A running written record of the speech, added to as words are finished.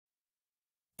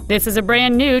This is a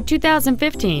brand new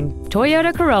 2015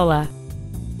 Toyota Corolla.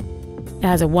 It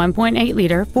has a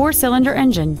 1.8-liter four-cylinder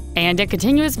engine and a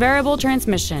continuous variable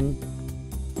transmission.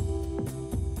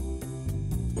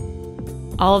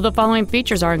 All of the following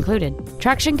features are included: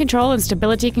 traction control and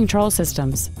stability control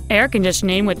systems, air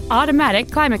conditioning with automatic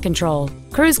climate control,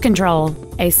 cruise control,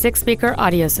 a 6-speaker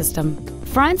audio system,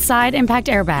 front side impact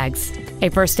airbags, a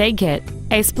first aid kit,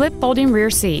 a split folding rear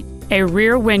seat, a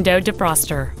rear window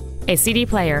defroster, a CD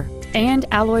player, and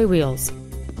alloy wheels.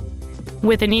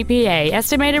 With an EPA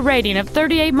estimated rating of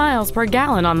 38 miles per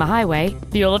gallon on the highway,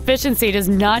 fuel efficiency does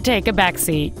not take a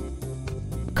backseat.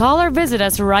 Call or visit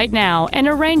us right now and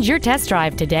arrange your test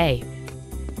drive today.